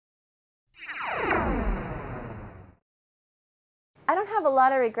I don't have a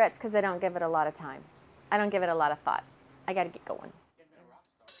lot of regrets because I don't give it a lot of time. I don't give it a lot of thought. I got to get going.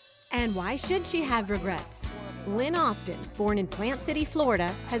 And why should she have regrets? Lynne Austin, born in Plant City, Florida,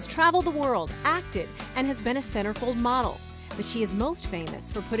 has traveled the world, acted, and has been a centerfold model. But she is most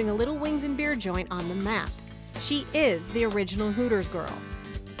famous for putting a Little Wings and Beer joint on the map. She is the original Hooters Girl.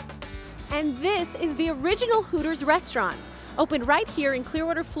 And this is the original Hooters restaurant, opened right here in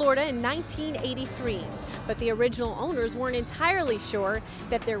Clearwater, Florida in 1983. But the original owners weren't entirely sure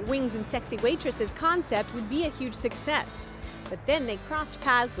that their wings and sexy waitresses concept would be a huge success. But then they crossed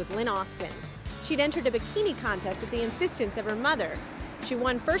paths with Lynne Austin. She'd entered a bikini contest at the insistence of her mother. She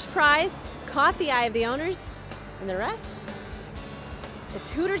won first prize, caught the eye of the owners, and the rest? It's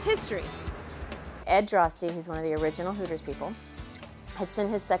Hooters history. Ed Drosty, who's one of the original Hooters people, had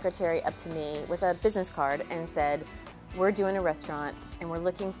sent his secretary up to me with a business card and said, we're doing a restaurant and we're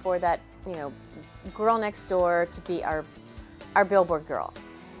looking for that, girl next door to be our billboard girl.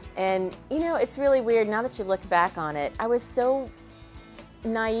 And it's really weird now that you look back on it. I was so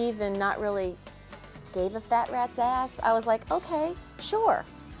naive and not really gave a fat rat's ass. I was like, okay, sure,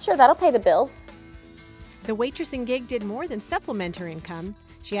 that'll pay the bills. The waitressing gig did more than supplement her income.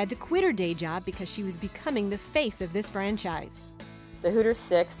 She had to quit her day job because she was becoming the face of this franchise. The Hooters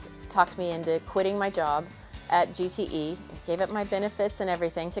 6 talked me into quitting my job at GTE, gave up my benefits and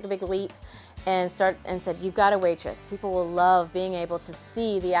everything, took a big leap, and said, you've got a waitress. People will love being able to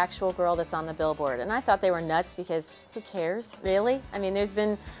see the actual girl that's on the billboard. And I thought they were nuts because who cares, really? I mean, there's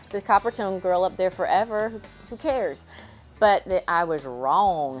been the Coppertone girl up there forever, who cares? But I was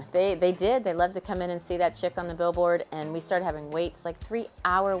wrong. They did. They loved to come in and see that chick on the billboard, and we started having waits, like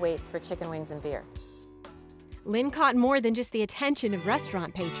 3-hour waits for chicken wings and beer. Lynne caught more than just the attention of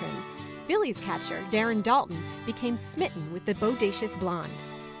restaurant patrons. Phillies catcher Darren Daulton became smitten with the bodacious blonde.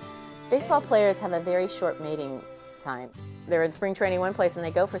 Baseball players have a very short mating time. They're in spring training one place and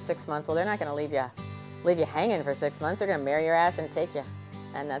they go for 6 months. Well, they're not going to leave you hanging for 6 months. They're going to marry your ass and take you,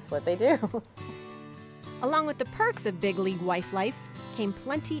 and that's what they do. Along with the perks of big league wife life came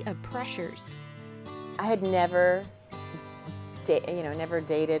plenty of pressures. I had never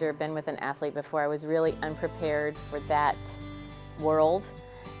dated or been with an athlete before. I was really unprepared for that world.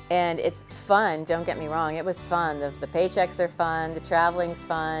 And it's fun, don't get me wrong, it was fun. The paychecks are fun, the traveling's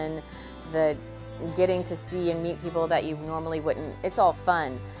fun, the getting to see and meet people that you normally wouldn't, it's all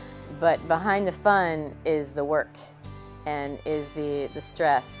fun. But behind the fun is the work and is the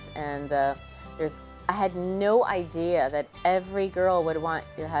stress and I had no idea that every girl would want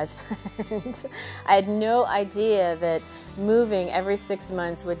your husband. I had no idea that moving every 6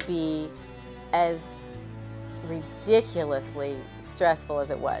 months would be as ridiculously stressful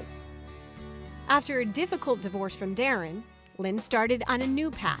as it was. After a difficult divorce from Darren, Lynne started on a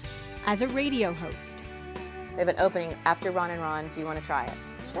new path as a radio host. They've been opening after Ron and Ron. Do you want to try it?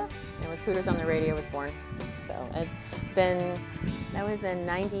 Sure. It was Hooters on the Radio was born. So that was in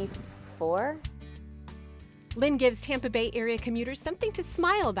 '94. Lynne gives Tampa Bay area commuters something to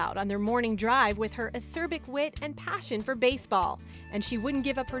smile about on their morning drive with her acerbic wit and passion for baseball. And she wouldn't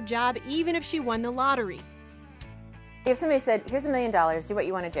give up her job even if she won the lottery. If somebody said, here's $1 million, do what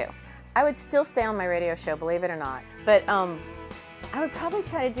you want to do, I would still stay on my radio show, believe it or not. But I would probably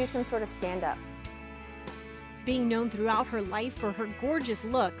try to do some sort of stand-up. Being known throughout her life for her gorgeous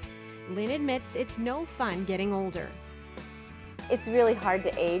looks, Lynne admits it's no fun getting older. It's really hard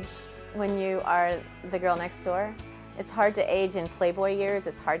to age when you are the girl next door. It's hard to age in Playboy years.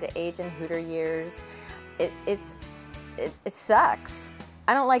 It's hard to age in Hooter years. It sucks.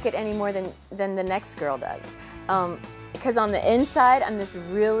 I don't like it any more than the next girl does. Because on the inside, I'm this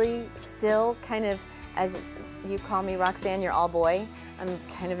really still kind of, as you call me, Roxanne, you're all boy. I'm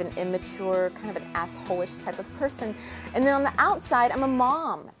kind of an immature, kind of an asshole-ish type of person. And then on the outside, I'm a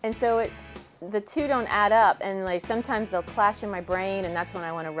mom. And so the two don't add up. And like sometimes they'll clash in my brain, and that's when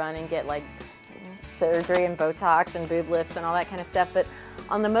I want to run and get like surgery and Botox and boob lifts and all that kind of stuff. But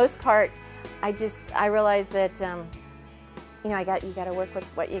on the most part, I realize that you got to work with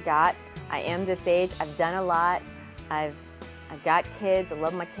what you got. I am this age. I've done a lot. I've got kids. I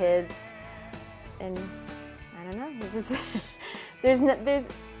love my kids, and I don't know.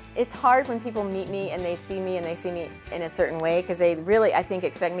 It's hard when people meet me and they see me in a certain way because they really, I think,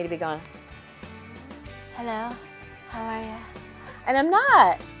 expect me to be going, hello, how are you? And I'm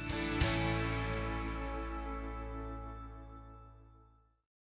not.